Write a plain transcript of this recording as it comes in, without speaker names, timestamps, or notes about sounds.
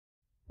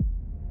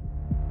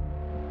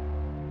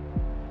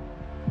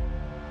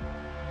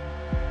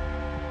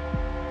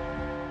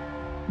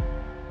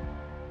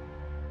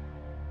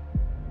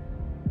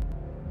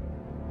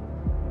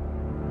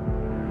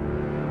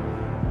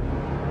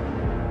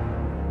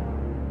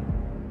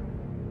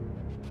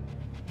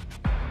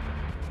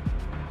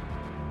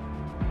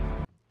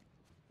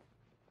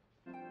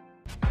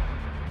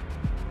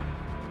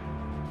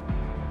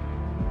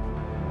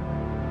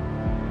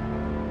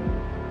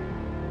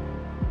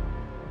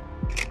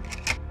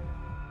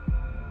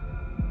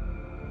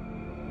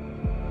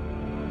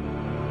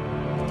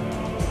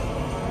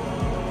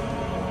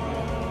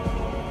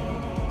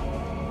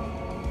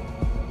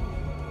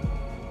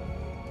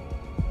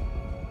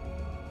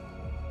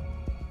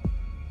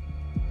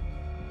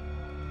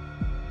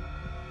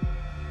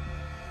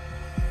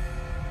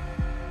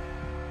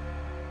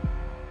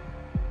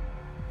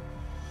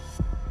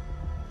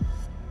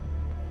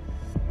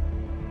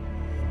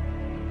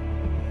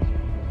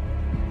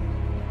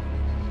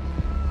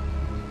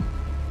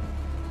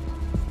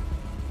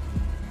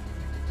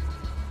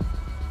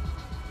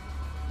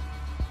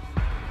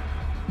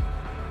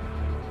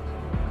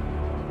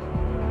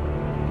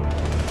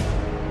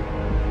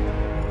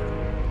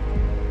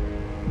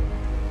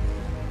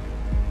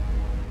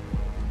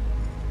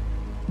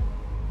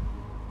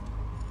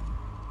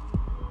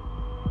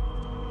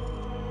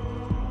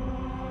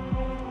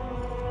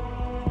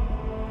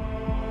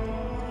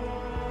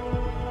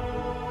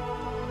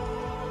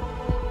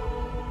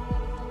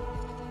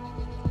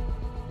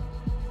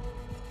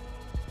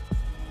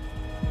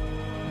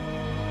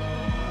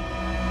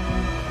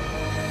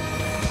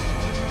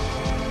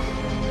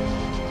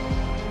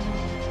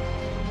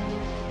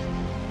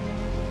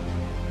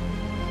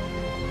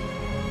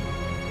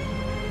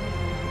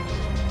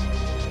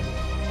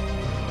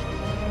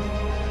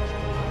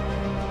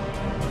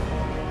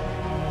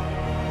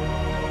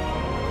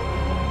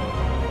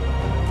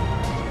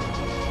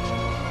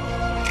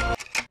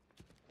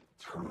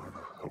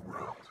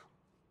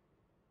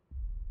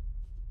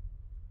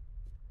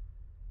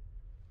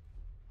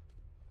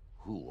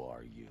Who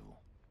are you?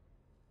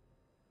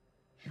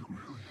 You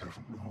really have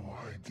no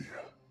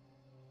idea,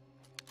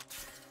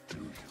 do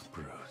you?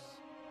 Bruce.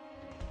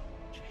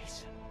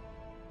 Jason.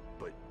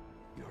 But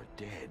you're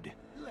dead.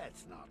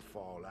 Let's not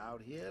fall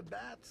out here,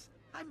 Bats.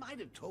 I might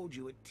have told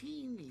you a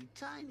teeny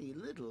tiny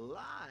little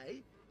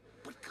lie.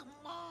 But come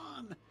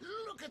on,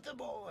 look at the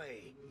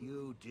boy.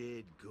 You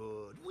did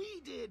good.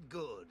 We did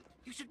good.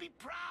 You should be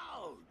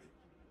proud.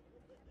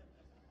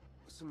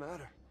 What's the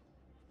matter?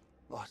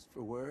 Lost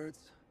for words?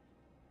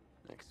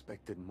 I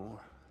expected more.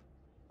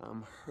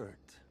 I'm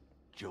hurt.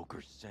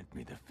 Joker sent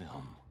me the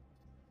film.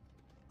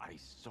 I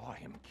saw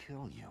him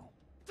kill you.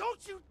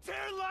 Don't you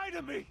dare lie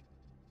to me!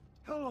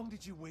 How long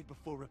did you wait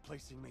before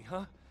replacing me,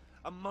 huh?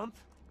 A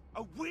month?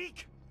 A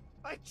week?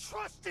 I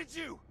trusted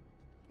you!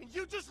 And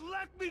you just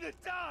left me to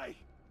die!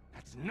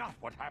 That's not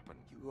what happened.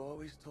 You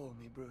always told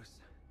me, Bruce.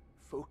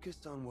 Focus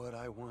on what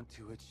I want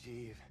to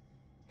achieve,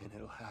 and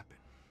it'll happen.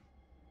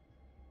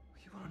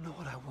 You wanna know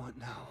what I want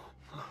now,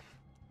 huh?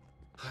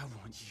 I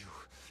want you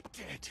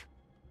dead.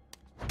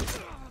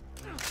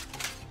 You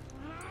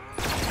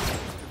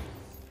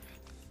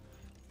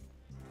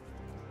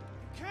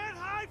can't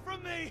hide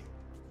from me!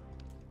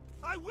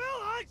 I will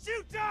hunt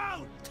you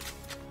down!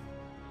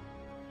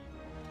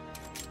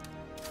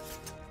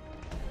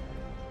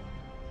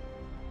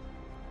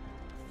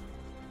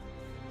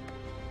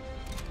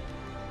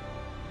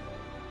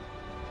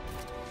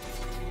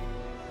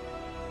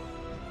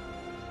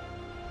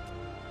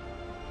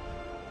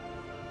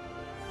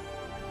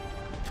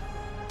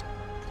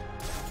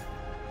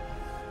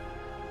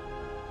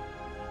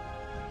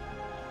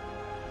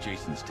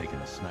 Jason's taken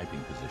a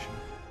sniping position.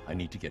 I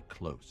need to get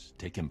close,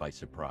 take him by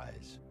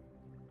surprise.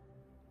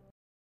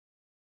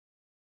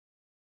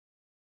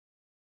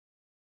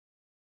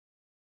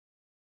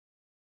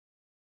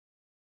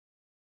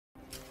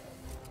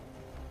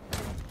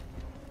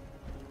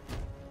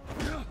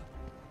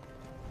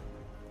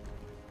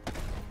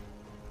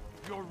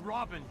 You're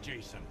Robin,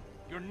 Jason.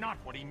 You're not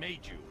what he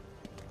made you.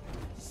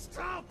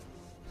 Stop!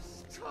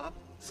 Stop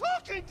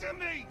talking to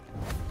me!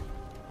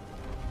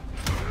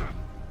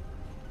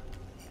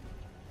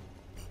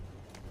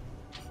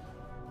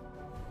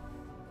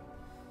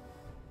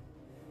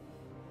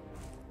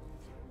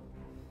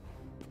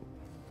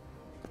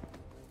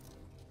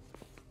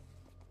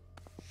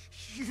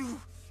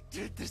 You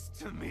did this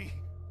to me!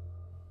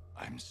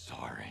 I'm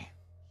sorry.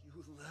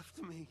 You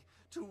left me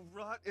to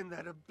rot in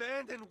that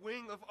abandoned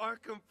wing of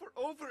Arkham for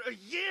over a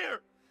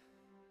year!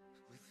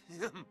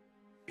 With him!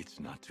 It's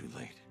not too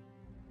late.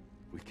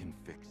 We can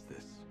fix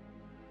this.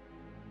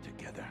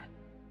 Together.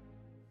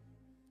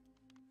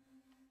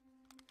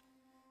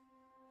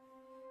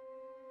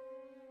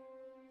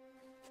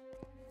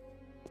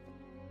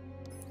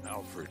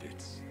 Alfred,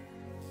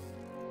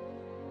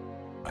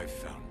 I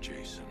found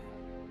Jason.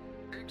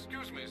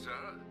 Excuse me,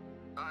 sir.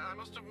 I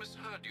must have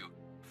misheard you.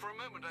 For a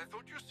moment, I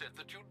thought you said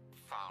that you'd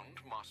found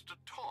Master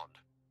Todd.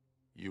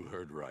 You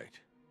heard right.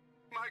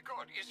 My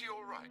God, is he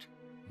all right?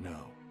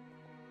 No.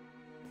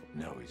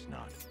 No, he's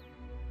not.